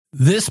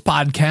This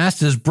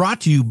podcast is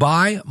brought to you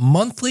by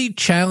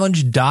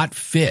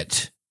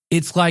monthlychallenge.fit.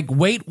 It's like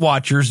Weight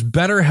Watchers,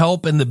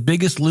 BetterHelp, and The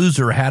Biggest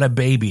Loser had a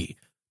baby.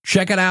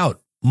 Check it out,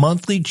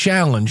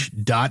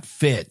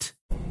 monthlychallenge.fit.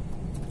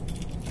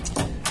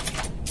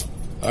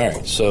 All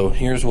right, so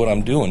here's what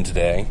I'm doing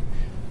today.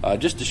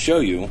 Just to show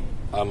you,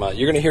 you're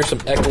going to hear some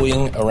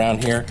echoing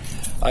around here.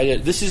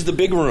 This is the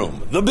big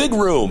room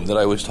that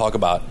I always talk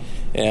about.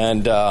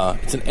 And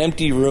it's an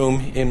empty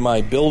room in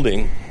my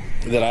building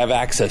that I have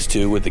access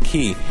to with the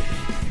key.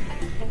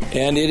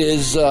 And it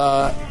is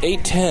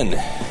 8:10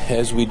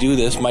 as we do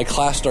this. My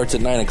class starts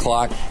at 9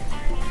 o'clock.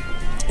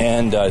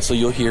 And so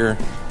you'll hear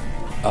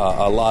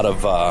a lot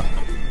of...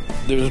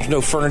 there's no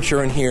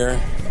furniture in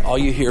here. All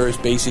you hear is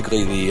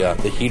basically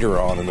the heater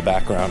on in the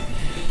background.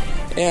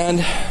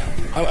 And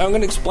I'm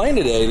going to explain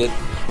today that,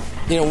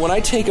 when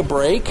I take a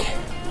break,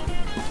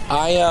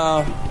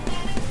 I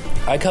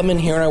come in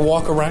here and I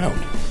walk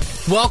around.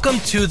 Welcome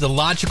to the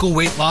Logical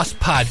Weight Loss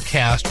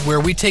Podcast, where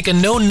we take a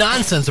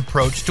no-nonsense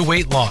approach to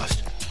weight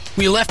loss.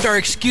 We left our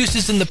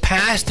excuses in the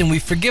past and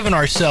we've forgiven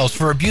ourselves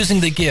for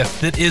abusing the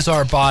gift that is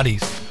our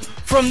bodies.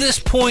 From this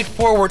point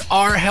forward,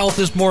 our health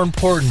is more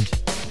important.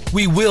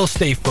 We will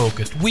stay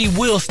focused. We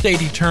will stay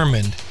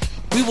determined.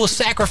 We will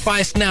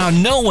sacrifice now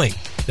knowing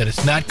that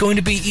it's not going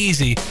to be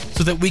easy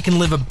so that we can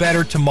live a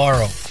better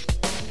tomorrow.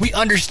 We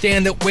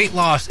understand that weight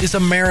loss is a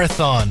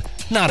marathon,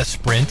 not a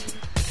sprint.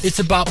 It's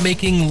about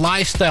making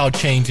lifestyle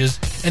changes,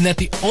 and that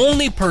the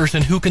only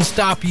person who can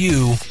stop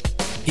you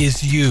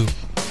is you.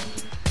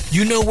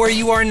 You know where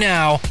you are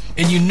now,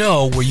 and you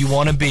know where you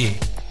want to be.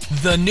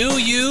 The new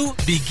you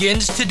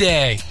begins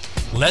today.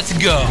 Let's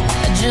go.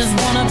 I just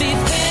want to be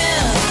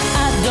thin.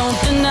 I don't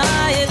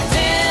deny it,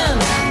 thin.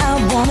 I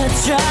want to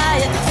try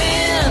it,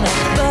 thin.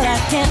 But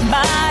I can't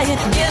buy it.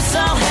 Guess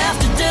I'll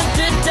have to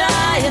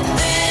diet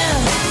thin.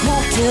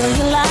 Won't kill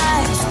your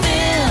life,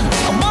 thin.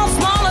 I want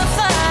smaller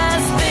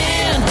thighs,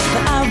 thin.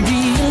 But I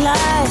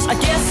realize I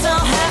guess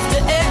I'll have to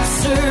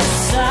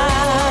exercise.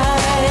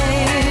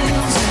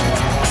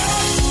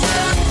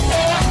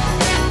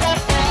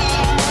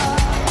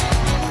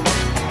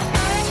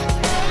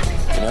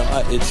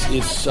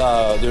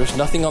 There's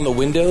nothing on the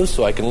windows,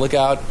 so I can look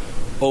out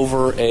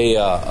over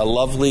a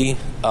lovely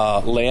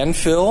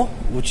landfill,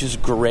 which is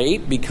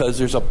great because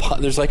there's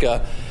like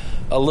a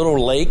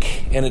little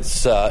lake, and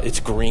it's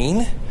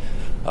green.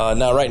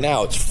 Now, right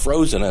now, it's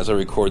frozen as I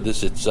record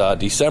this. It's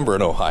December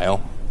in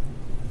Ohio.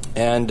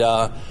 And,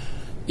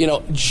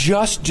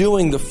 just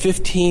doing the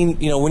 15,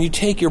 when you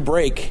take your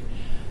break,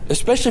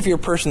 especially if you're a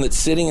person that's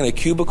sitting in a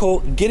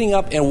cubicle, getting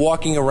up and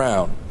walking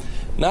around.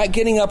 Not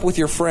getting up with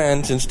your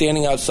friends and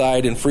standing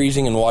outside and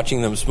freezing and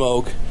watching them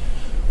smoke,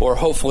 or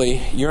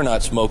hopefully you're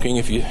not smoking.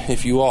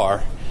 If you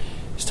are,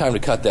 it's time to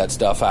cut that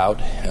stuff out.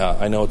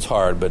 I know it's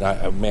hard, but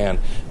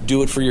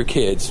do it for your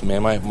kids.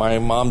 Man, my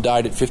mom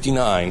died at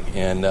 59,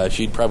 and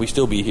she'd probably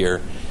still be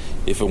here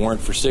if it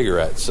weren't for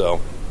cigarettes.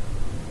 So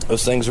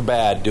those things are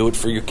bad. Do it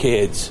for your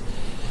kids.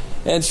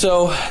 And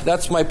so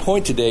that's my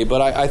point today.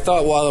 But I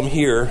thought while I'm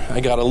here,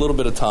 I got a little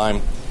bit of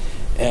time,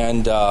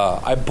 and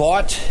I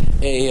bought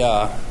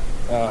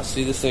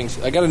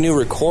I got a new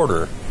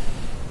recorder,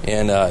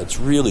 and it's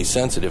really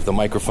sensitive, the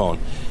microphone.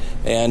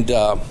 And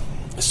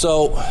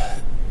so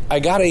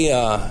I got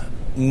a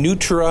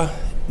Nutra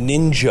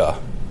Ninja.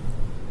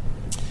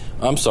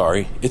 I'm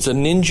sorry, it's a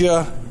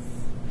Ninja.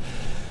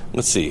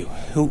 Let's see,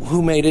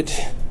 who made it?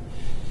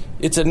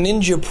 It's a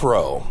Ninja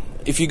Pro.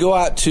 If you go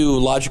out to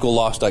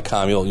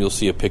logicalloss.com, you'll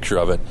see a picture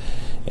of it.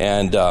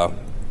 And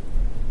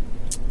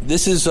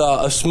this is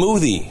a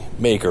smoothie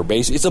maker.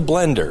 It's a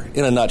blender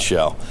in a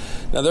nutshell.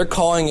 Now, they're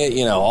calling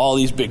it, all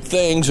these big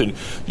things, and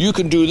you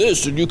can do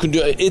this, and you can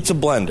do it. It's a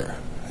blender.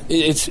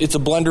 It's a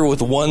blender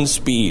with one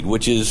speed,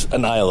 which is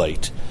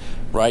annihilate,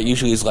 right?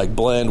 Usually it's like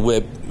blend,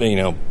 whip,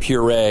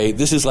 puree.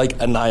 This is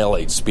like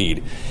annihilate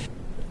speed.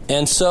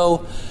 And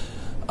so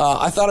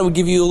I thought I would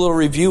give you a little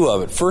review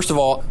of it. First of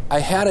all, I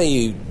had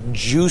a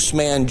Juice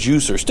Man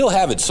juicer, still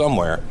have it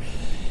somewhere,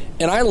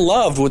 and I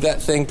loved what that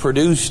thing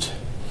produced.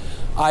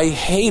 I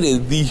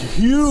hated the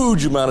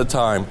huge amount of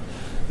time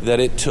that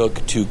it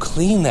took to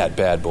clean that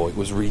bad boy. It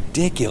was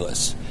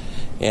ridiculous.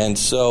 And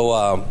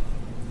so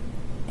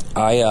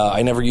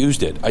I never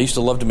used it. I used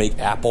to love to make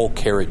apple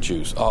carrot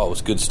juice. Oh, it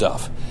was good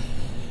stuff.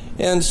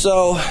 And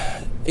so,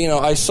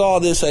 I saw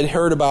this, I'd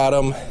heard about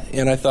them,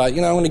 and I thought, I'm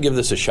going to give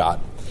this a shot.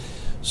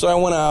 So I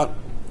went out,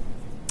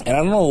 and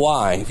I don't know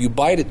why. If you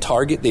buy it at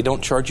Target, they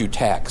don't charge you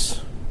tax.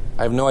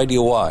 I have no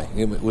idea why.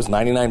 It was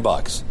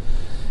 $99.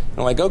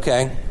 I'm like,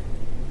 okay.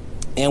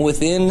 And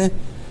within,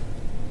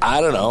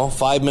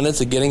 5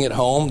 minutes of getting it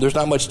home, there's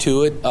not much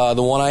to it.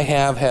 The one I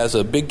have has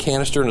a big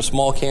canister and a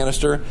small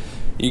canister.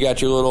 You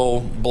got your little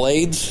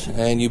blades,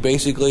 and you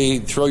basically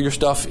throw your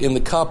stuff in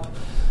the cup.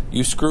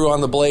 You screw on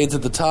the blades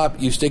at the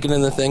top, you stick it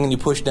in the thing, and you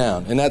push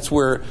down. And that's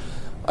where,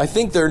 I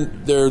think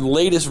their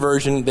latest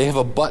version, they have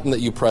a button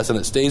that you press, and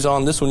it stays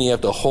on. This one you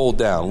have to hold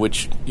down,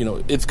 which,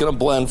 it's going to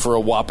blend for a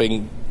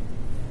whopping,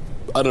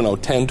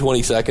 10,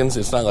 20 seconds.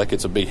 It's not like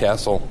it's a big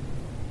hassle.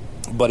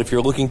 But if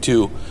you're looking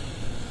to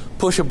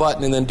push a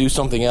button and then do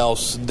something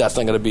else, that's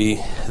not going to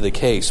be the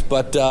case.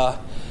 But, so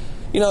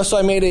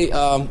I made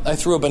I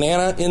threw a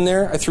banana in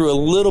there. I threw a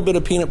little bit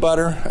of peanut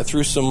butter. I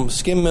threw some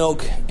skim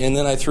milk, and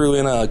then I threw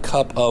in a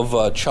cup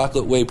of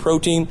chocolate whey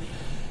protein.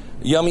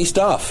 Yummy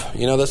stuff.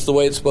 That's the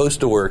way it's supposed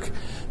to work.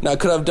 Now,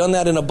 could I have done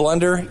that in a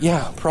blender?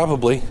 Yeah,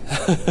 probably.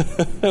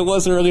 It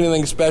wasn't really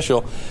anything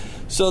special.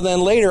 So then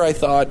later I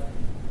thought,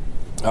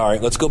 all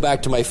right, let's go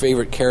back to my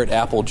favorite carrot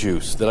apple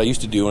juice that I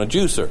used to do in a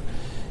juicer.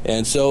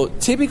 And so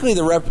typically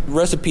the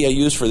recipe I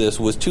used for this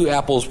was 2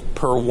 apples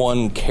per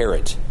 1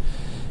 carrot.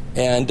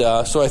 And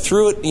so I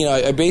threw it,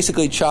 I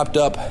basically chopped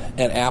up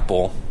an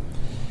apple.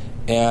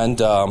 And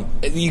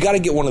you got to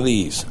get one of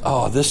these.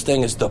 Oh, this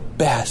thing is the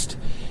best.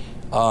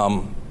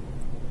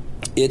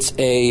 It's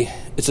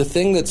a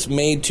thing that's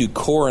made to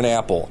core an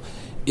apple.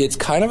 It's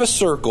kind of a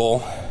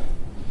circle.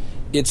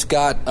 It's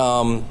got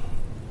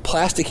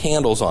plastic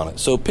handles on it.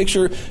 So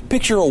picture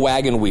a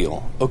wagon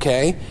wheel,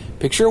 okay?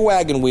 Picture a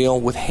wagon wheel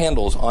with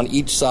handles on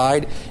each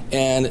side,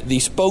 and the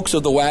spokes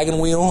of the wagon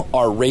wheel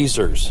are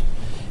razors.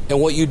 And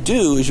what you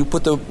do is you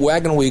put the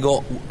wagon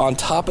wheel on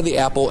top of the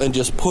apple and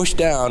just push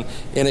down,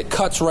 and it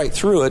cuts right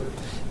through it.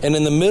 And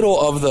in the middle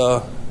of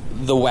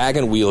the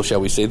wagon wheel,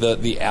 shall we say,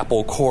 the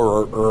apple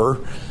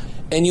core,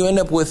 and you end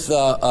up with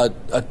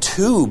a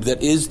tube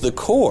that is the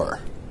core.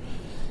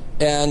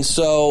 And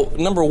so,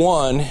 number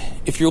one,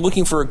 if you're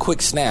looking for a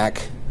quick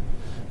snack,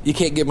 you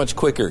can't get much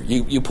quicker.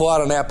 You pull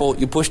out an apple,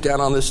 you push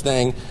down on this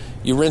thing,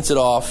 you rinse it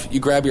off, you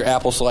grab your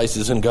apple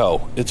slices and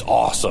go. It's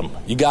awesome.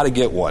 You got to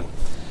get one.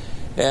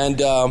 And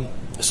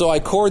so I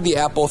cored the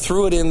apple,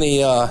 threw it in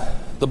the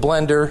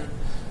blender,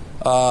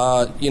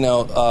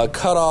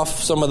 cut off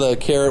some of the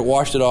carrot,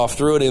 washed it off,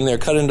 threw it in there,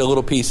 cut it into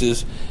little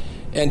pieces,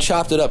 and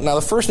chopped it up. Now,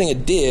 the first thing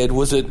it did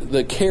was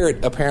the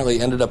carrot apparently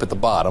ended up at the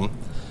bottom,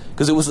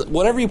 because it was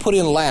whatever you put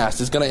in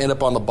last is going to end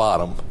up on the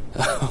bottom,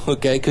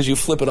 okay, because you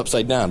flip it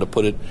upside down to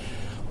put it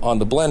on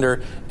the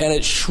blender, and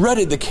it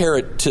shredded the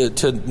carrot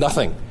to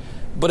nothing,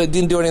 but it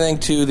didn't do anything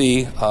to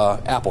the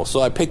apple. So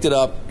I picked it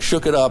up,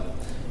 shook it up,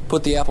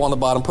 put the apple on the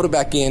bottom, put it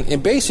back in,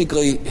 and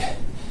basically,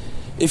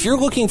 if you're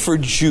looking for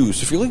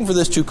juice, if you're looking for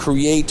this to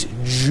create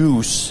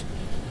juice,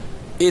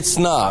 it's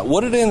not.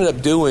 What it ended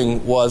up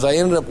doing was I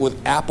ended up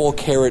with apple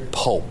carrot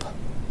pulp.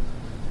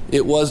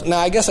 It was, now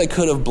I guess I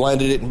could have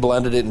blended it and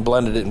blended it and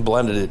blended it and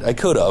blended it. I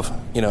could have,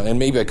 and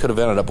maybe I could have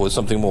ended up with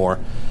something more.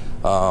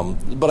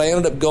 But I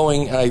ended up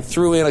going, and I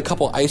threw in a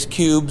couple ice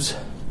cubes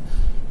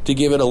to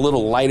give it a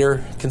little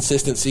lighter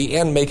consistency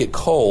and make it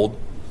cold.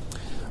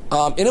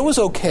 And it was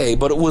okay,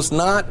 but it was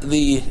not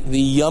the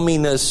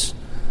yumminess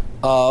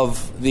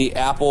of the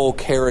apple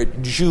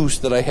carrot juice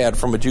that I had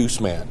from a juice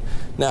man.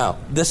 Now,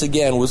 this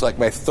again was like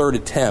my third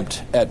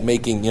attempt at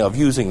making, of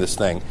using this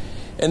thing.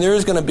 And there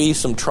is going to be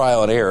some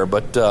trial and error,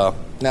 but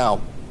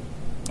now,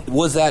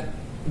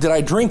 did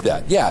I drink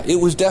that? Yeah, it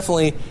was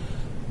definitely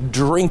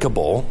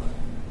drinkable.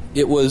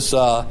 It was,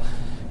 I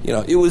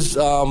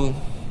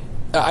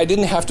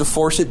didn't have to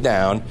force it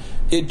down.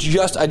 I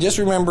just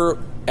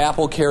remember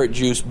apple carrot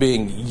juice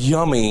being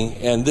yummy,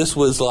 and this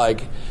was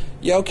like,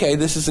 yeah, okay,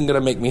 this isn't going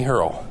to make me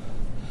hurl.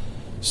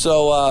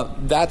 So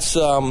that's,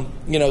 so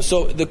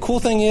the cool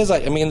thing is,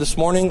 this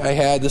morning I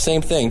had the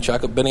same thing,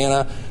 chocolate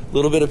banana, a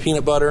little bit of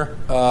peanut butter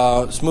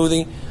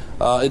smoothie.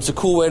 It's a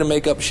cool way to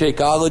make up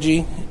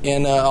Shakeology,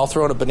 and I'll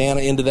throw in a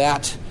banana into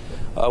that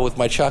with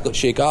my chocolate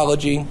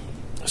Shakeology.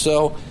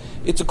 So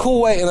it's a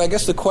cool way, and I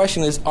guess the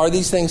question is, are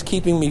these things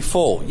keeping me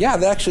full? Yeah,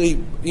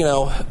 actually,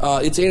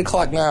 it's 8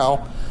 o'clock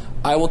now.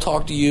 I will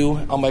talk to you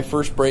on my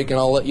first break, and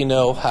I'll let you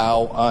know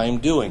how I'm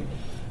doing.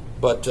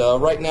 But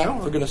right now,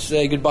 we're going to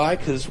say goodbye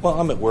because,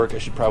 I'm at work. I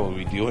should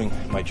probably be doing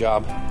my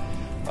job.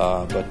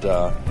 But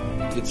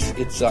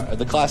it's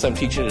the class I'm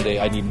teaching today,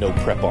 I need no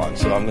prep on,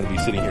 so I'm going to be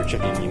sitting here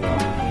checking email.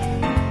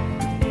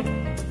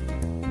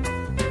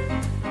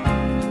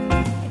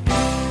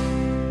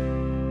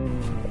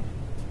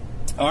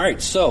 All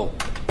right, so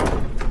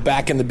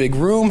back in the big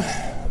room.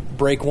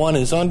 Break one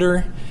is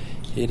under.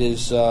 It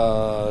is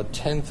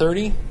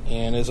 10:30,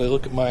 and as I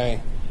look at my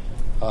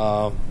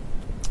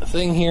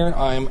thing here,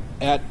 I'm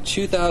at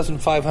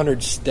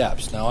 2,500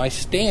 steps. Now I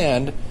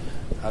stand,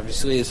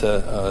 obviously as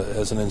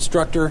an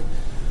instructor,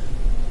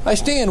 I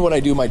stand when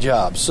I do my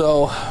job,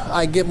 so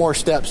I get more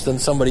steps than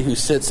somebody who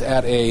sits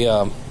at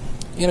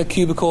in a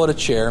cubicle at a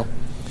chair.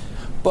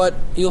 But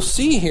you'll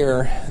see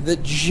here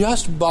that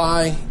just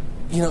by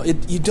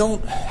you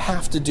don't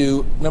have to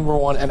do, number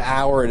one, an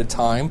hour at a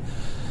time,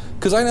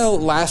 because I know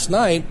last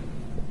night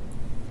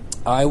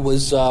I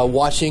was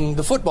watching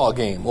the football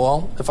game.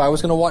 Well, if I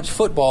was going to watch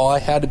football, I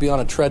had to be on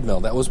a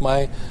treadmill. That was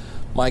my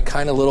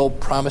kind of little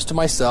promise to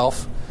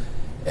myself,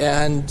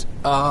 and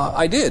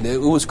I did. It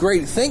was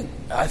great. Thank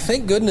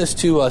goodness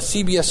to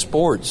CBS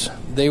Sports.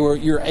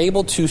 You're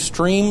able to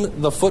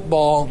stream the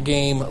football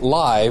game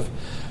live.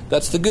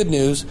 That's the good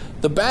news.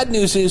 The bad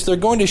news is they're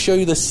going to show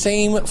you the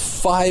same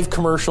 5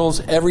 commercials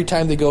every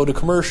time they go to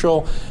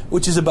commercial,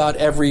 which is about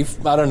every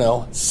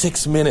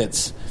 6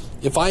 minutes.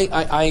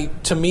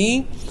 To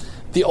me,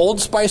 the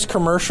Old Spice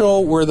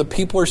commercial where the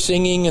people are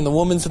singing and the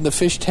woman's in the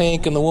fish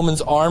tank and the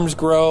woman's arms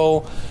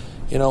grow,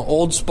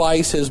 Old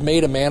Spice has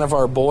made a man of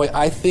our boy.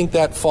 I think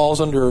that falls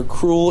under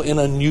cruel and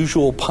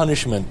unusual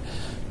punishment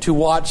to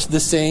watch the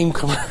same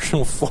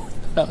commercial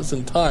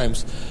 4,000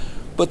 times.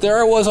 But there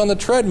I was on the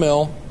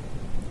treadmill,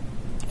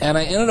 and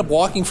I ended up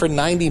walking for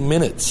 90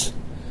 minutes.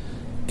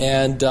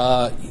 And,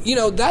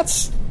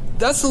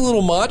 that's a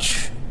little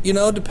much,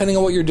 depending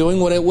on what you're doing.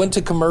 When it went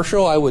to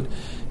commercial, I would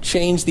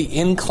change the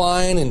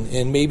incline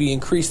and maybe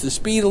increase the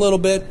speed a little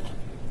bit.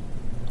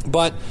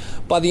 But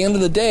by the end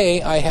of the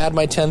day, I had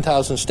my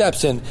 10,000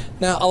 steps in.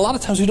 Now, a lot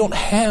of times we don't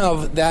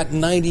have that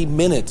 90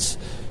 minutes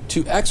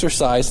to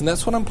exercise, and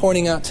that's what I'm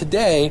pointing out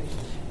today,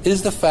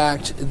 is the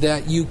fact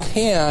that you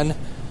can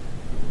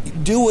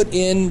do it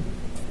in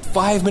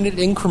 5-minute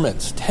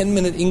increments,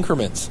 10-minute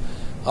increments.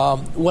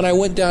 When I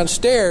went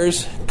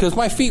downstairs, because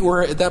my feet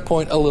were at that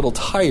point a little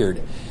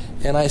tired,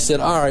 and I said,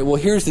 all right, well,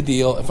 here's the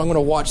deal. If I'm going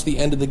to watch the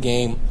end of the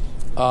game,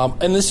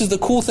 and this is the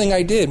cool thing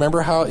I did.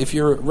 Remember how, if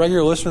you're a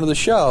regular listener to the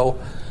show,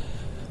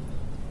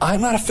 I'm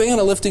not a fan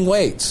of lifting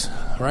weights,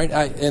 right?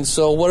 And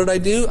so what did I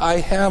do? I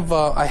have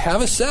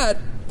a set.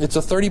 It's a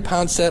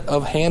 30-pound set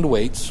of hand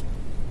weights.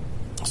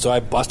 So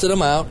I busted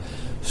them out,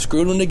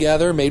 screwed them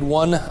together, made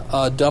one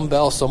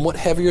dumbbell somewhat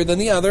heavier than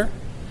the other.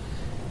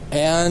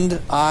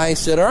 And I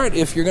said, all right,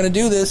 if you're going to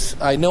do this,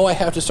 I know I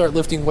have to start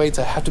lifting weights.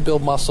 I have to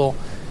build muscle.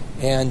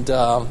 And,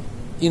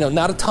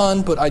 not a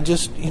ton, but I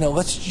just,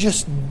 let's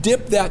just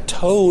dip that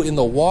toe in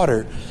the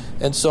water.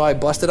 And so I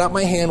busted out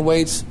my hand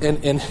weights,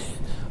 and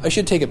I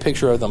should take a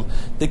picture of them.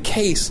 The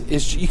case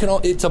is,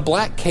 it's a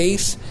black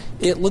case.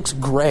 It looks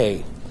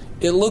gray.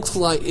 It looks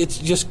like it's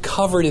just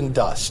covered in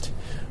dust,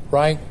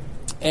 right?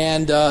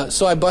 And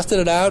so I busted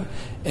it out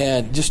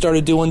and just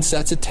started doing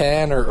sets of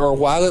 10, or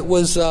while it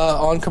was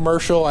on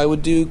commercial, I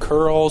would do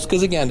curls,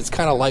 because again, it's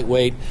kind of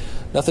lightweight,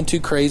 nothing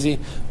too crazy.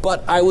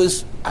 But I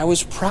was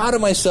proud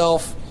of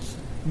myself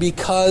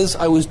because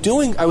I was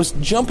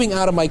jumping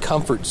out of my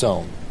comfort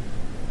zone.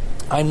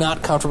 I'm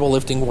not comfortable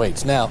lifting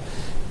weights. Now,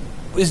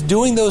 is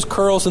doing those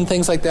curls and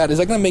things like that, is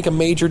that going to make a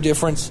major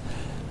difference?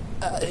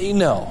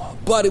 No.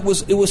 But it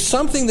was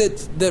something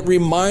that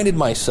reminded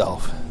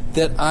myself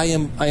that I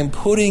am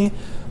putting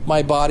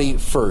my body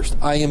first.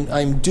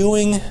 I'm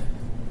doing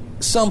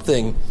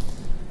something,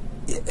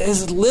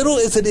 as little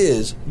as it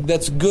is,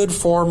 that's good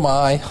for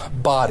my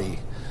body.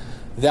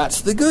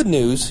 That's the good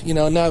news.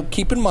 Now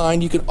keep in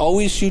mind, you can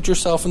always shoot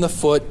yourself in the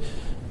foot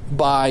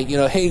by,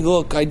 hey,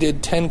 look, I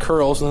did 10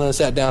 curls and then I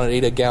sat down and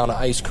ate a gallon of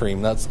ice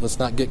cream. Let's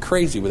not get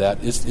crazy with that.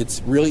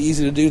 It's really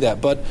easy to do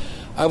that. But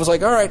I was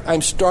like, all right,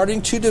 I'm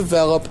starting to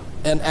develop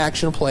an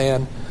action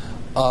plan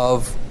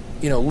of,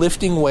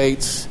 lifting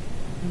weights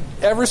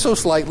ever so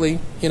slightly,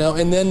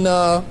 and then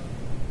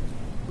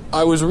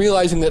I was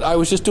realizing that I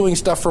was just doing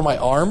stuff for my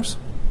arms.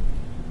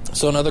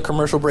 So another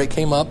commercial break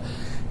came up,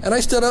 and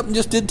I stood up and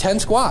just did 10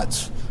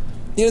 squats.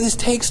 This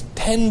takes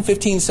 10,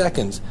 15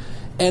 seconds.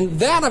 And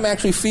that I'm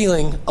actually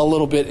feeling a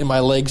little bit in my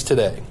legs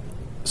today.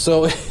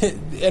 So,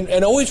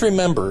 and always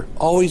remember,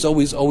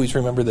 always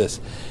remember this.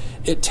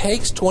 It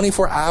takes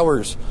 24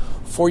 hours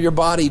for your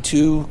body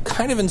to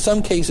kind of, in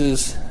some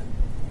cases,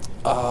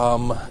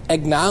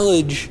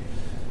 acknowledge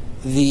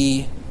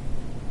the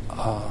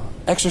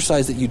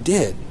exercise that you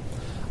did.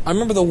 I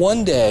remember the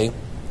one day,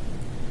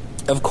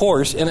 of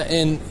course,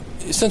 and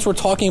since we're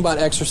talking about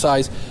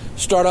exercise,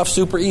 start off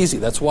super easy.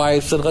 That's why I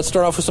said let's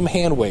start off with some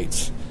hand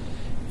weights.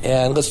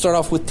 And let's start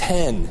off with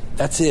 10.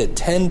 That's it.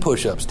 10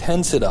 push-ups,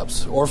 10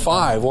 sit-ups, or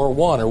 5, or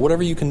 1, or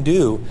whatever you can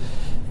do.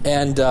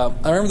 And I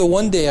remember the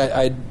one day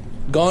I'd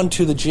gone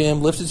to the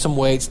gym, lifted some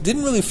weights,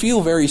 didn't really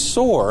feel very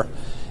sore,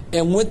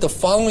 and went the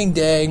following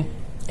day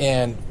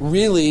and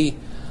really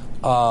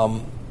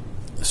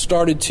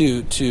started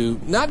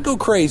to not go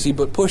crazy,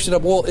 but pushed it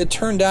up. Well, it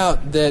turned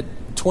out that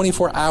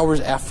 24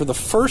 hours after the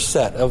first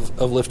set of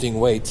lifting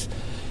weights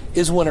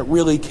is when it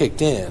really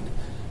kicked in.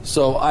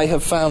 So I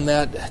have found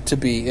that to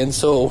be, and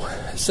so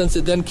since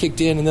it then kicked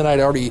in, and then I'd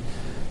already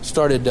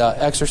started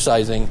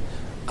exercising,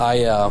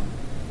 I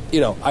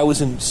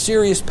was in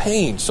serious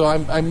pain. So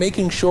I'm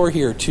making sure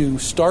here to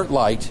start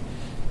light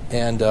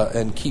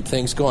and keep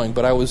things going.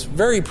 But I was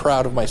very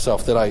proud of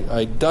myself that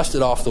I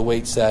dusted off the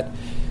weight set,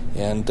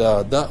 and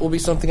that will be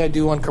something I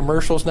do on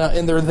commercials now.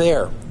 And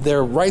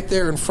they're right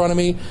there in front of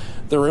me.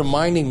 They're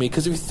reminding me,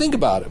 because if you think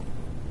about it,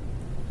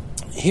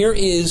 here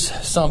is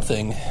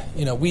something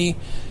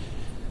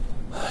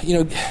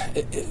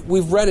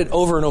we've read it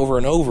over and over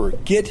and over.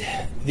 Get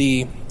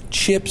the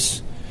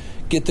chips,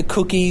 get the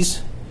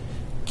cookies,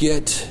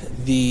 get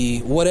the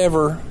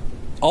whatever,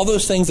 all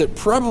those things that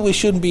probably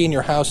shouldn't be in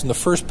your house in the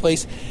first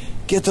place,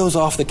 get those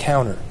off the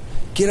counter.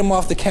 Get them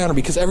off the counter,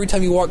 because every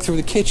time you walk through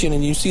the kitchen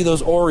and you see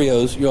those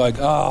Oreos, you're like,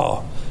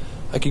 oh,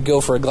 I could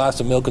go for a glass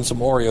of milk and some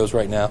Oreos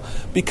right now,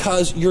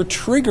 because you're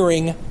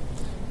triggering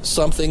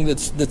something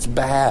that's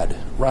bad,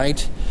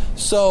 right?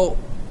 So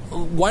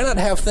why not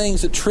have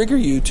things that trigger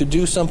you to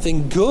do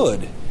something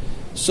good?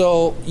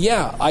 So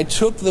yeah, I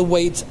took the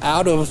weights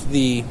out of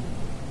the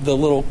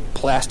little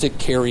plastic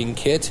carrying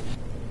kit,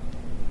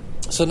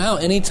 So now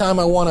anytime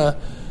I want to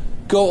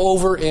go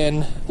over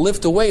and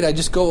lift a weight, I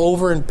just go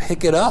over and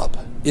pick it up.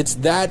 It's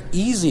that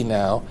easy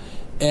now,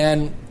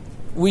 and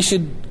we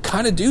should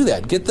kind of do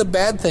that. Get the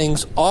bad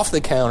things off the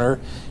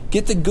counter,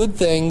 get the good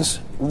things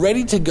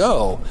ready to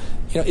go.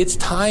 It's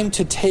time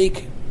to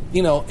take,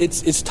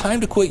 it's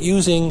time to quit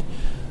using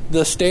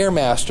the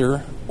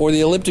Stairmaster or the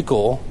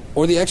elliptical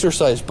or the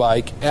exercise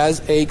bike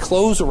as a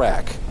clothes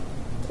rack.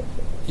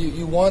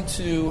 You want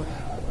to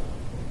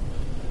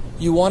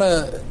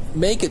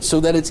make it so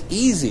that it's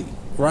easy,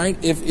 right?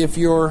 If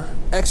your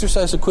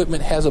exercise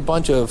equipment has a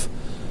bunch of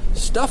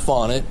stuff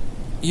on it,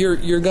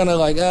 you're gonna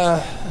I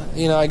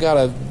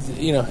gotta,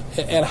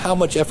 and how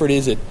much effort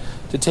is it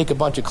to take a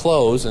bunch of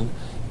clothes, and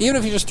even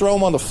if you just throw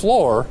them on the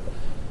floor,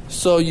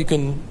 so you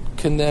can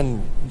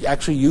then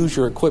actually use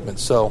your equipment.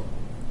 So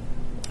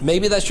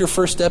maybe that's your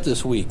first step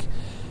this week.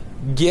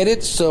 Get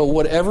it so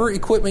whatever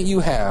equipment you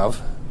have,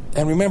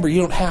 and remember,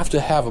 you don't have to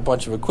have a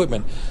bunch of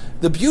equipment.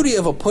 The beauty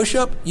of a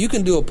push-up, you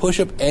can do a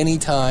push-up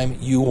anytime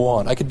you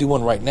want. I could do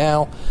one right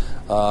now,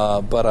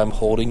 but I'm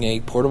holding a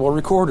portable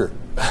recorder.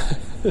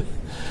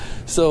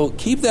 So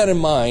keep that in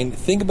mind.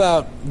 Think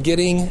about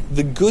getting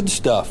the good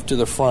stuff to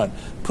the front.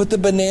 Put the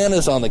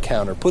bananas on the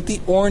counter. Put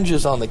the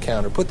oranges on the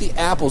counter. Put the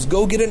apples.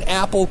 Go get an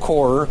apple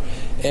corer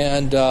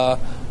and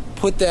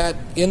put that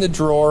in the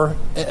drawer.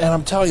 And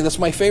I'm telling you, that's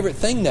my favorite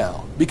thing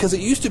now. Because it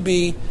used to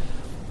be,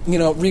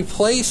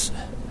 replace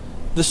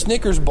the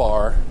Snickers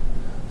bar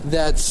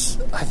that's,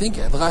 I think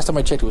the last time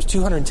I checked it was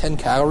 210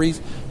 calories.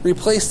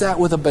 Replace that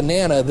with a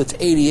banana that's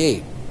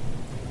 88.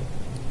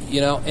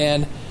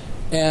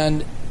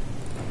 And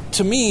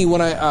to me,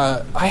 when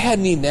I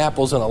hadn't eaten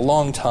apples in a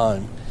long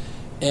time,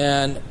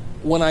 and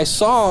when I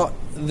saw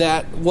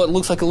that what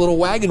looks like a little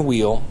wagon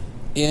wheel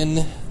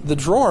in the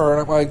drawer,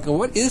 and I'm like,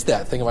 what is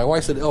that thing? And my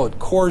wife said, oh, it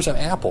cores an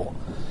apple.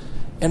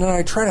 And then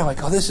I tried it, I'm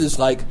like, oh, this is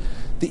like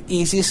the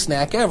easiest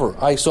snack ever.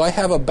 So I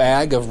have a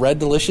bag of Red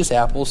Delicious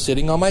apples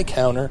sitting on my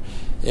counter,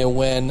 and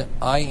when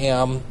I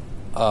am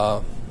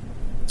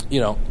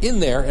in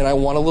there and I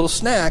want a little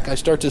snack, I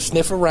start to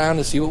sniff around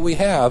and see what we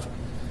have.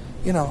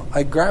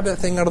 I grab that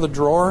thing out of the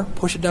drawer,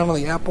 push it down on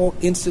the apple,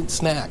 instant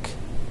snack.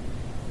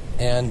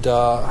 And,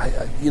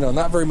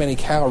 not very many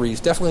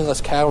calories, definitely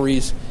less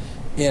calories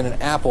in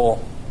an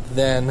apple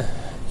than,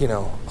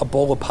 a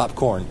bowl of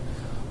popcorn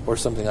or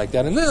something like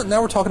that. And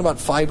now we're talking about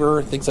fiber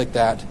and things like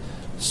that.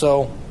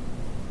 So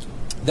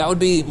that would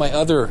be my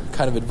other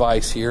kind of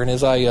advice here. And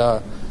as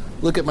I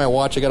look at my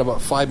watch, I got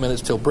about 5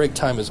 minutes till break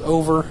time is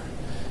over,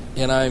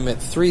 and I'm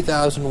at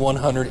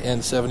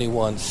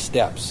 3,171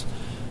 steps.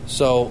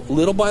 So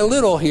little by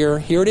little here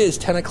it is,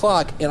 10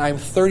 o'clock, and I'm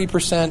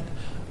 30%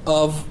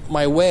 of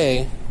my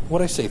way. What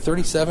did I say,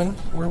 37?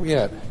 Where are we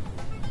at?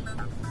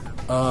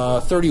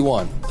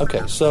 31.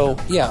 Okay, so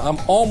yeah, I'm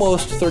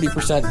almost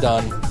 30%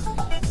 done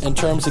in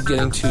terms of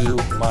getting to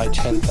my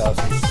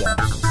 10,000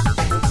 steps.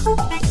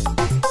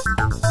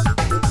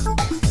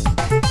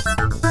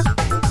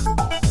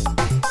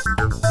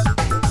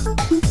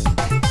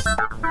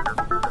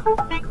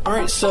 All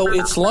right, so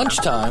it's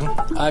lunchtime.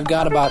 I've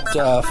got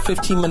about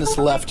 15 minutes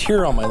left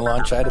here on my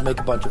lunch. I had to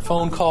make a bunch of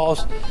phone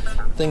calls,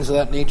 things of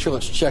that nature.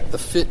 Let's check the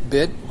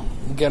Fitbit.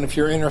 Again, if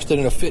you're interested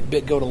in a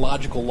Fitbit, go to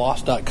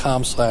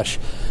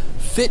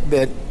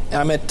logicalloss.com/Fitbit.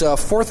 I'm at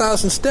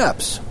 4,000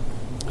 steps.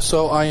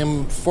 So I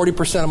am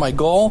 40% of my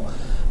goal.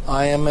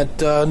 I am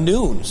at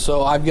noon.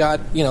 So I've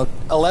got,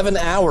 11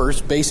 hours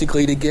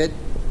basically to get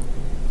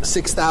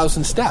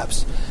 6,000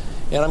 steps.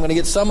 And I'm going to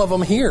get some of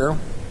them here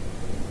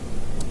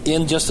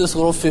in just this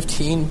little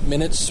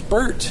 15-minute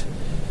spurt.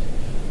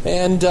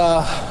 And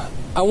I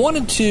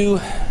wanted to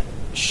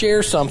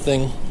share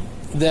something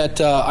that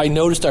I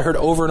noticed, I heard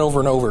over and over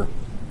and over.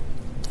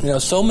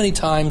 So many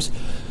times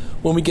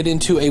when we get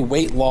into a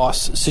weight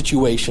loss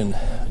situation,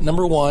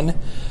 number one,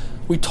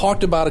 we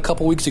talked about a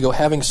couple weeks ago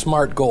having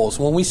SMART goals.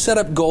 When we set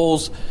up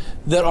goals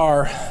that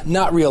are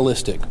not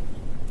realistic,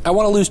 I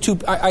want to lose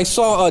I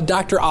saw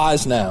Dr.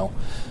 Oz now.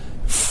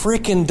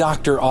 Freaking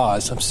Dr.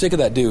 Oz. I'm sick of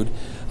that dude.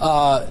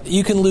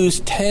 You can lose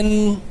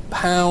 10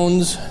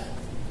 pounds.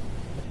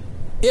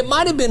 It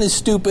might have been as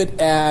stupid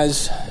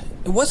as,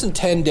 it wasn't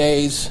 10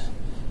 days,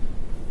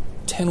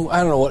 10, I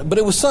don't know what, but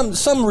it was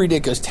some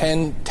ridiculous,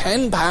 10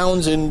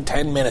 pounds in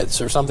 10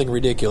 minutes or something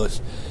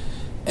ridiculous.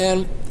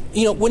 And,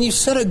 when you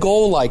set a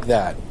goal like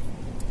that,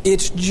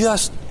 it's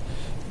just,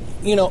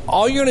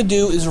 all you're going to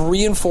do is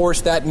reinforce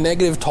that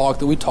negative talk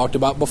that we talked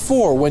about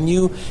before. When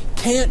you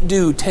can't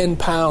do 10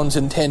 pounds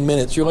in 10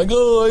 minutes, you're like,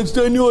 oh, I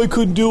knew I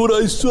couldn't do it,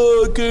 I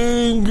suck.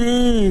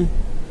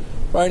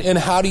 Right? And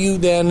how do you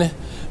then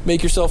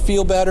make yourself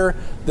feel better?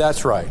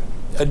 That's right.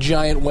 A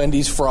giant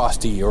Wendy's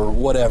Frosty or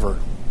whatever.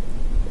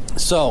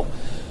 So,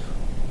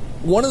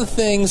 one of the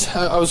things,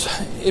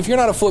 if you're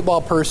not a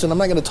football person, I'm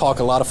not going to talk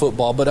a lot of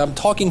football, but I'm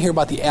talking here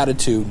about the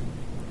attitude.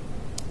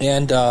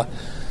 And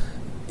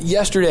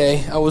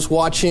yesterday, I was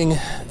watching,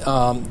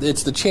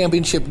 it's the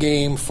championship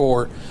game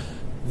for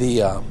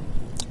the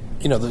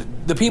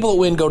people that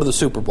win go to the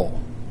Super Bowl.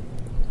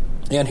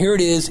 And here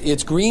it is,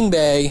 it's Green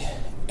Bay,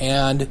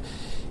 and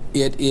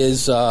it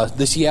is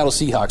the Seattle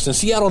Seahawks. And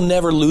Seattle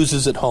never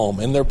loses at home,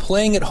 and they're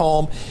playing at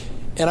home.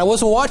 And I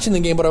wasn't watching the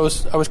game, but I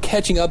was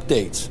catching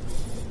updates.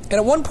 And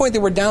at one point, they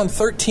were down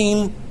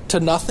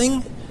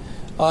 13-0,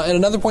 and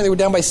another point, they were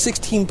down by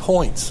 16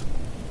 points.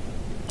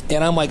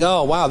 And I'm like,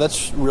 oh, wow,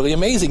 that's really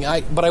amazing.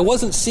 But I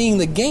wasn't seeing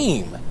the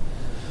game,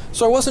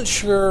 so I wasn't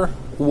sure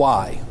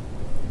why.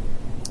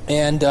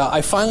 And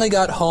I finally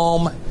got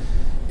home,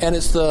 and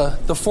it's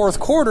the fourth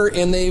quarter,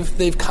 and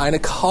they've kind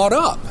of caught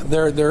up.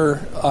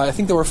 They're I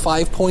think they were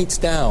 5 points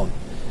down,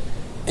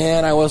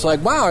 and I was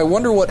like, wow, I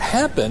wonder what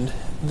happened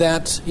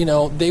that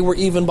they were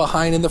even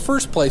behind in the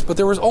first place. But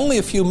there was only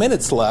a few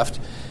minutes left,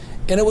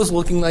 and it was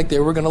looking like they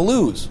were going to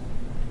lose.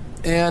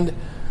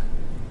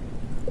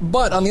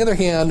 But on the other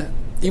hand,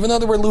 even though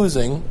they were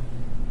losing,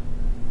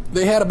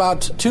 they had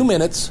about 2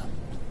 minutes.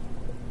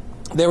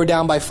 They were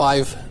down by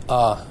 5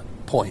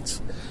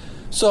 points.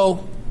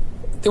 So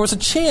there was a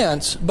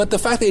chance, but the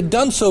fact they had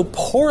done so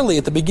poorly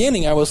at the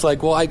beginning, I was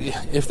like, well,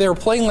 if they were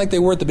playing like they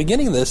were at the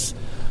beginning of this,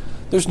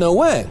 there's no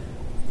way.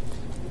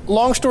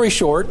 Long story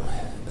short,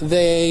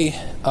 they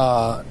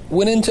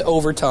went into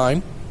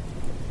overtime,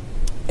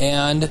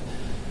 and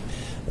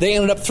they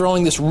ended up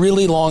throwing this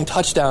really long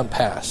touchdown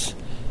pass.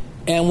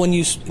 And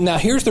now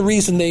here's the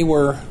reason they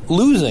were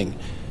losing.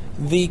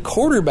 The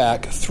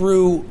quarterback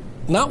threw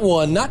not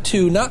 1, not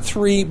 2, not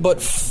 3,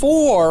 but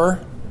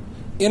 4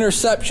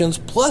 interceptions,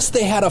 plus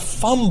they had a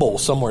fumble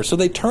somewhere. So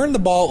they turned the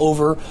ball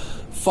over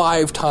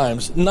 5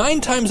 times.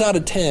 9 times out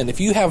of 10, if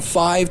you have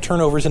 5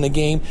 turnovers in a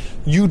game,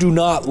 you do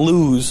not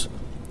lose,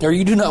 or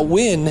you do not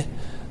win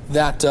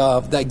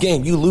that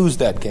game. You lose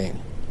that game.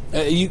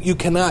 You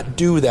cannot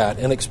do that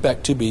and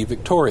expect to be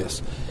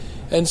victorious.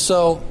 And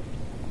so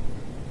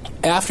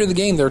after the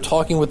game, they're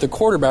talking with the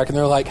quarterback, and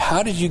they're like,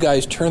 how did you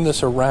guys turn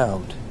this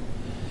around?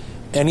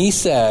 And he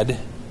said,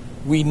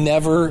 we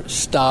never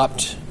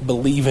stopped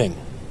believing.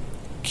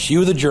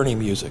 Cue the Journey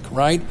music,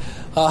 right?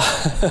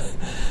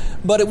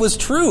 But it was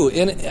true.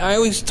 And I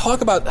always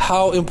talk about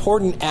how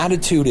important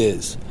attitude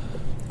is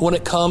when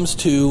it comes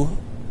to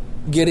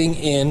getting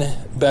in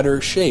better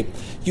shape.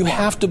 You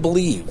have to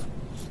believe.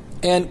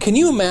 And can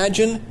you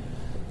imagine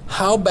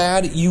how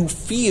bad you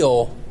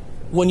feel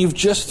when you've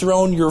just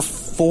thrown your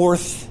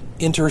 4th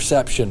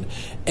interception?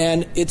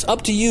 And it's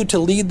up to you to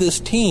lead this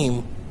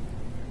team,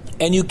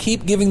 and you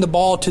keep giving the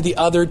ball to the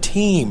other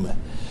team.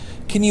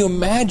 Can you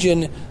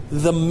imagine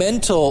the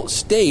mental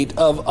state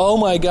of, oh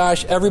my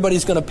gosh,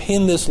 everybody's going to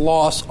pin this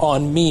loss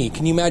on me?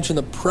 Can you imagine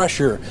the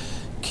pressure?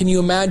 Can you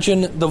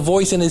imagine the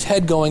voice in his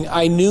head going,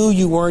 I knew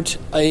you weren't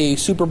a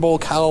Super Bowl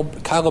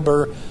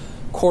caliber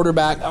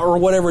quarterback, or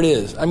whatever it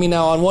is. I mean,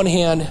 now on one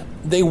hand,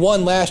 they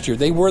won last year.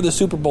 They were the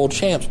Super Bowl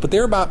champs, but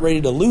they're about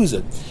ready to lose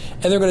it.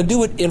 And they're going to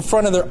do it in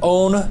front of their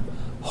own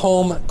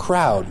home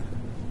crowd.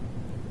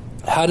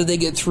 How did they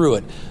get through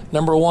it?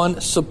 Number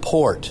 1,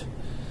 support.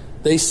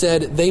 They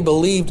said they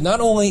believed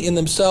not only in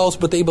themselves,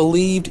 but they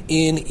believed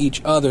in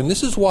each other. And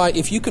this is why,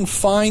 if you can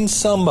find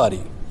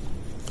somebody,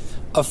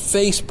 a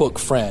Facebook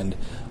friend,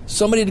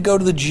 somebody to go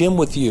to the gym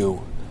with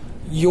you,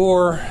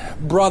 your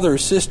brother,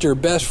 sister,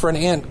 best friend,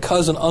 aunt,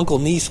 cousin, uncle,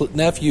 niece,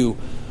 nephew,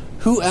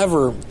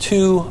 whoever,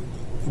 to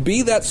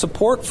be that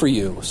support for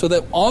you, so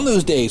that on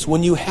those days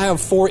when you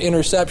have 4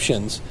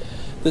 interceptions,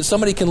 that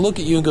somebody can look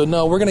at you and go,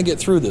 no, we're going to get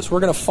through this.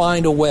 We're going to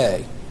find a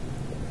way.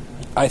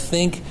 I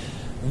think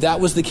that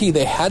was the key.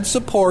 They had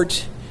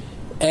support,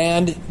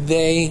 and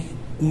they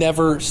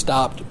never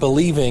stopped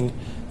believing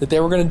that they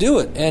were going to do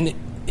it. And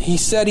he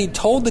said he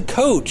told the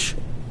coach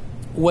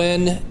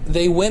when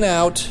they went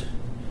out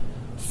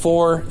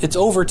for its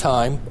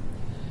overtime,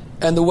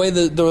 and the way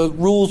the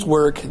rules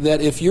work, that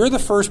if you're the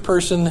first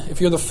person, if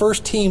you're the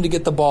first team to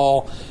get the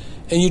ball,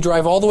 and you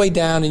drive all the way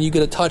down and you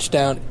get a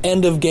touchdown,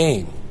 end of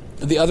game.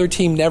 The other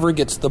team never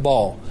gets the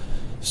ball.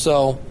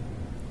 So,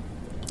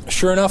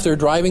 sure enough, they're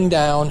driving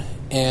down,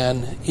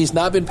 and he's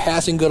not been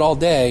passing good all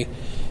day,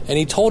 and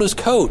he told his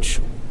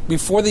coach,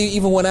 before they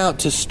even went out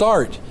to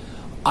start,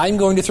 I'm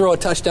going to throw a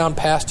touchdown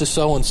pass to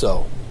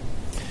so-and-so.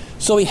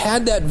 So he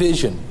had that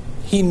vision.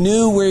 He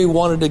knew where he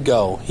wanted to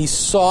go. He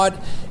saw it,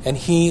 and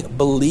he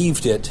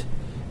believed it.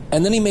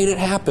 And then he made it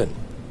happen.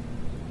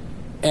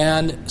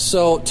 And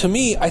so, to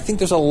me, I think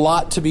there's a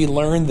lot to be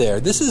learned there.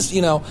 This is,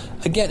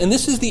 again, and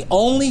this is the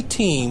only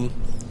team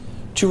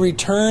to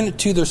return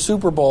to the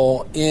Super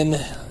Bowl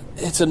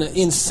it's an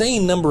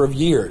insane number of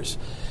years.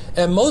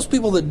 And most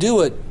people that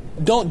do it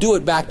don't do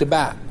it back to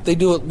back. They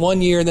do it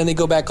 1 year, and then they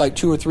go back like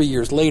 2 or 3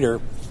 years later.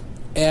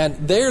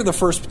 And they're the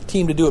first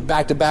team to do it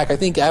back to back, I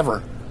think,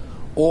 ever.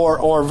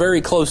 Or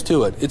very close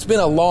to it. It's been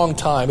a long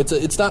time.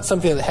 It's not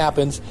something that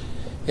happens,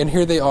 and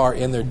here they are,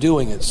 and they're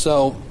doing it.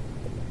 So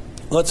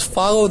let's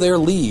follow their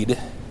lead.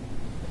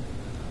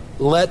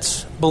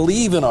 Let's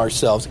believe in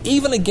ourselves,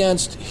 even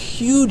against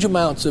huge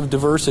amounts of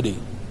diversity.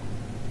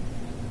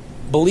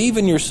 Believe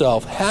in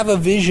yourself. Have a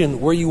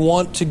vision where you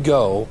want to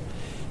go.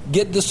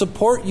 Get the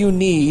support you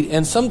need,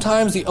 and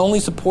sometimes the only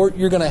support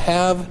you're going to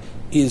have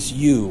is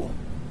you.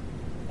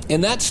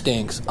 And that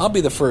stinks. I'll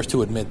be the first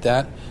to admit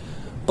that.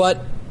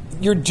 But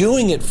you're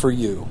doing it for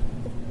you.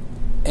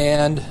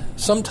 And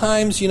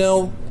sometimes,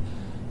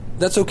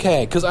 that's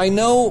okay. Because I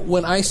know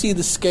when I see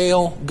the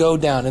scale go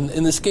down,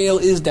 and the scale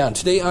is down.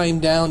 Today I am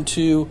down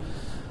to,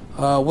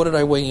 what did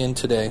I weigh in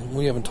today?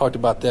 We haven't talked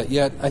about that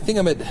yet. I think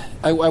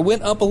I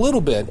went up a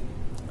little bit,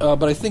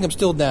 but I think I'm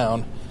still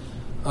down.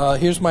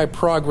 Here's my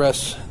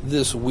progress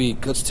this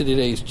week.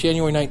 Today's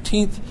January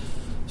 19th.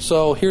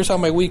 So here's how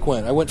my week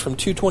went. I went from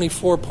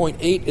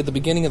 224.8 at the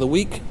beginning of the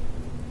week,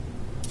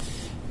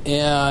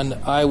 and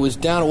I was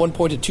down at one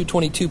point to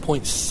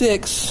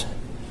 222.6.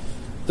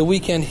 The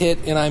weekend hit,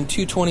 and I'm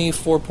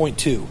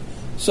 224.2.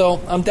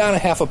 So I'm down a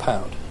half a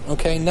pound.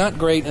 Okay, not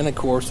great, and of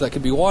course that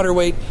could be water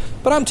weight,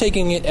 but I'm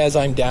taking it as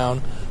I'm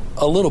down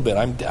a little bit.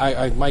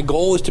 My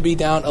goal is to be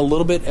down a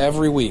little bit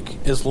every week.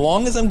 As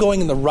long as I'm going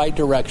in the right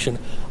direction,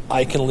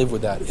 I can live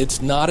with that.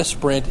 It's not a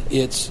sprint,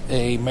 it's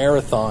a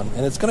marathon,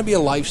 and it's going to be a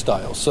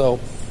lifestyle.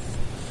 So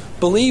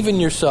believe in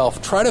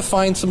yourself. Try to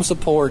find some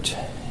support.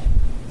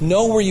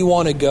 Know where you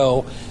want to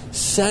go.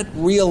 Set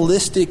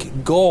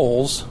realistic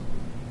goals,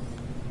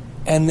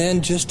 and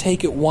then just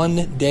take it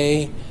one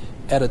day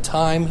at a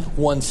time,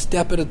 one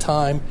step at a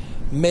time.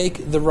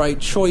 Make the right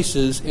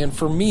choices. And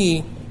for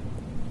me,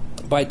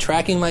 by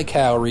tracking my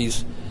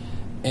calories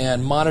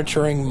and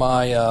monitoring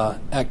my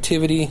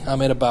activity,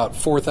 I'm at about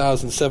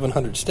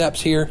 4,700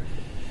 steps here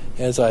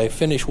as I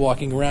finish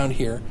walking around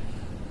here.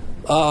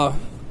 I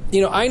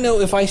know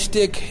if I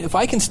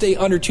can stay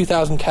under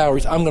 2,000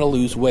 calories, I'm going to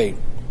lose weight.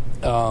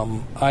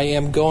 I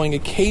am going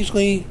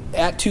occasionally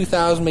at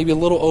 2,000, maybe a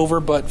little over,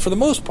 but for the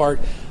most part,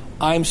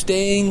 I'm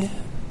staying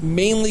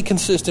mainly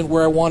consistent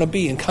where I want to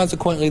be, and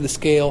consequently the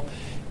scale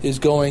is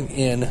going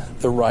in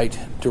the right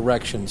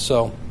direction.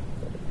 So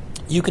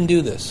you can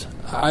do this.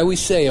 I always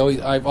say,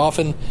 I've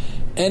often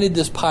ended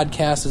this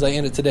podcast as I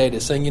ended today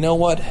to saying, you know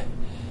what?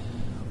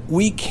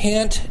 We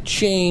can't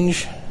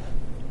change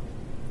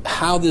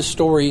how this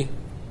story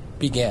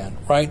began,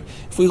 right?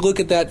 If we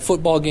look at that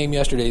football game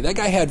yesterday, that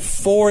guy had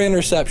 4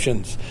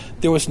 interceptions.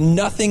 There was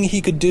nothing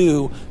he could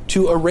do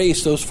to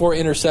erase those 4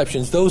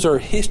 interceptions. Those are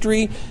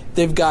history.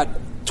 They've got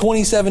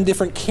 27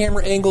 different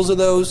camera angles of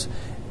those,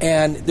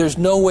 and there's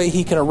no way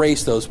he can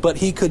erase those. But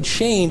he could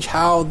change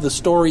how the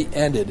story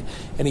ended,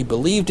 and he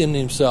believed in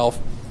himself.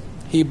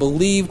 He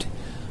believed,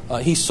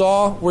 he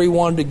saw where he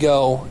wanted to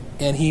go,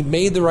 and he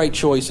made the right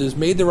choices,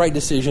 made the right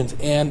decisions,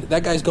 and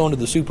that guy's going to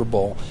the Super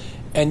Bowl.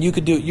 And you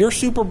could do it. Your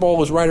Super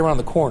Bowl is right around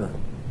the corner.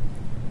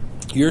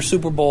 Your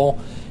Super Bowl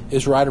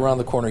is right around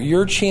the corner.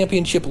 Your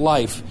championship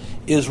life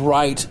is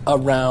right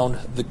around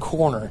the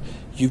corner.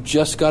 You've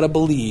just got to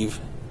believe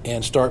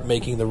and start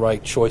making the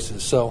right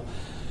choices. So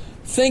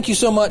thank you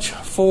so much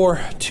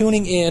for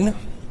tuning in.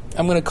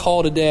 I'm going to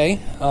call today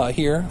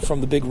here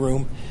from the big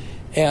room.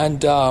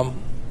 And,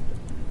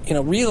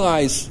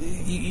 realize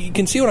you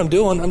can see what I'm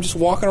doing. I'm just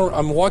walking around.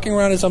 I'm walking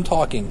around as I'm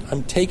talking.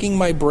 I'm taking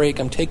my break.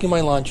 I'm taking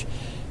my lunch,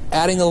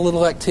 adding a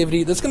little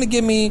activity. That's going to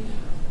give me,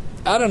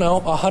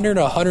 100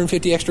 or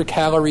 150 extra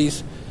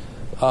calories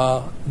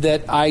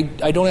that I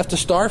don't have to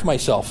starve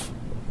myself,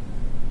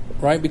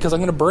 right? Because I'm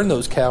going to burn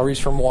those calories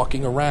from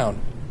walking around.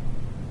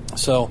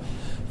 So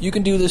you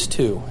can do this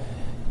too.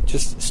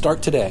 Just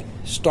start today.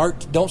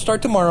 Don't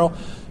start tomorrow.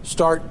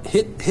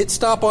 Hit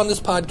stop on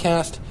this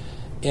podcast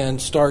and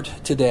start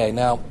today.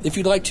 Now, if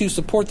you'd like to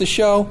support the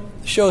show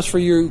is for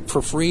you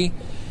for free.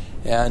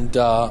 And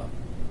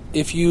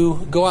if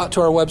you go out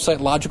to our website,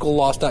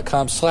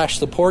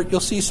 logicalloss.com/support, you'll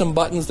see some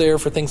buttons there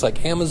for things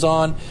like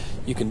Amazon.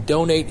 You can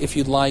donate if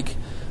you'd like.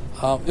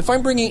 If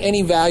I'm bringing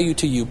any value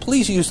to you,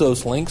 please use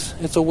those links.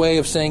 It's a way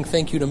of saying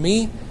thank you to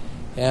me.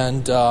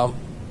 And,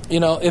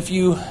 if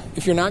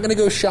you're not going to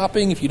go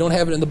shopping, if you don't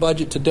have it in the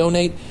budget to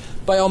donate,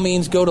 by all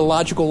means, go to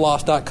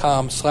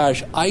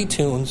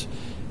logicalloss.com/iTunes,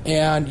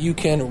 and you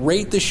can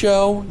rate the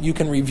show, you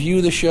can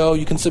review the show,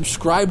 you can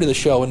subscribe to the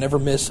show and never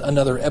miss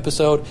another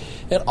episode.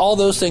 And all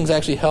those things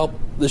actually help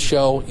the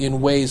show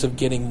in ways of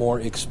getting more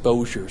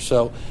exposure.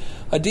 So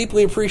I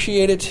deeply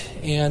appreciate it,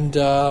 and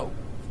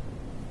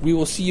we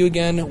will see you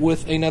again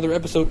with another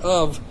episode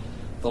of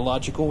the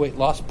Logical Weight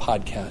Loss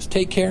Podcast.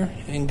 Take care,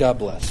 and God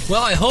bless.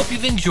 Well, I hope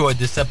you've enjoyed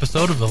this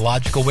episode of the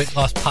Logical Weight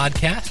Loss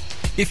Podcast.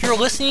 If you're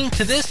listening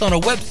to this on a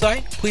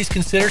website, please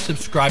consider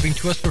subscribing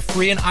to us for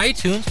free in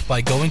iTunes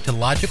by going to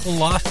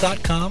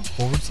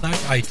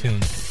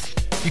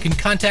logicalloss.com/iTunes. You can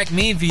contact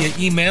me via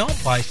email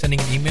by sending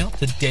an email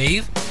to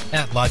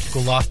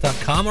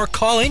dave@logicalloss.com or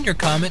call in your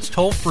comments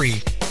toll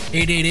free,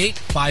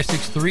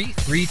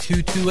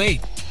 888-563-3228.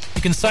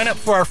 You can sign up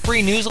for our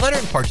free newsletter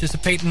and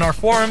participate in our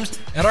forums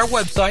at our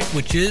website,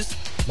 which is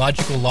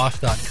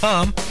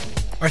logicalloss.com.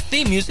 Our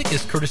theme music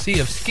is courtesy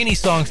of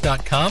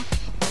skinnysongs.com.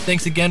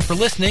 Thanks again for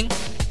listening.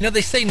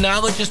 They say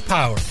knowledge is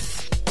power.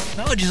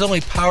 Knowledge is only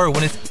power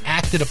when it's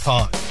acted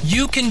upon.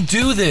 You can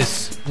do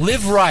this.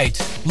 Live right.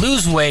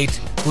 Lose weight.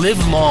 Live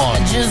long. I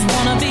just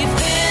wanna be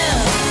thin.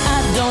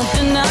 I don't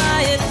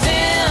deny it.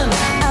 Thin.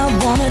 I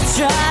wanna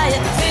try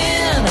it.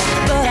 Thin.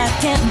 But I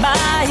can't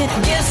buy it.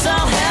 Guess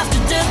I'll have to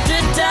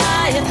die.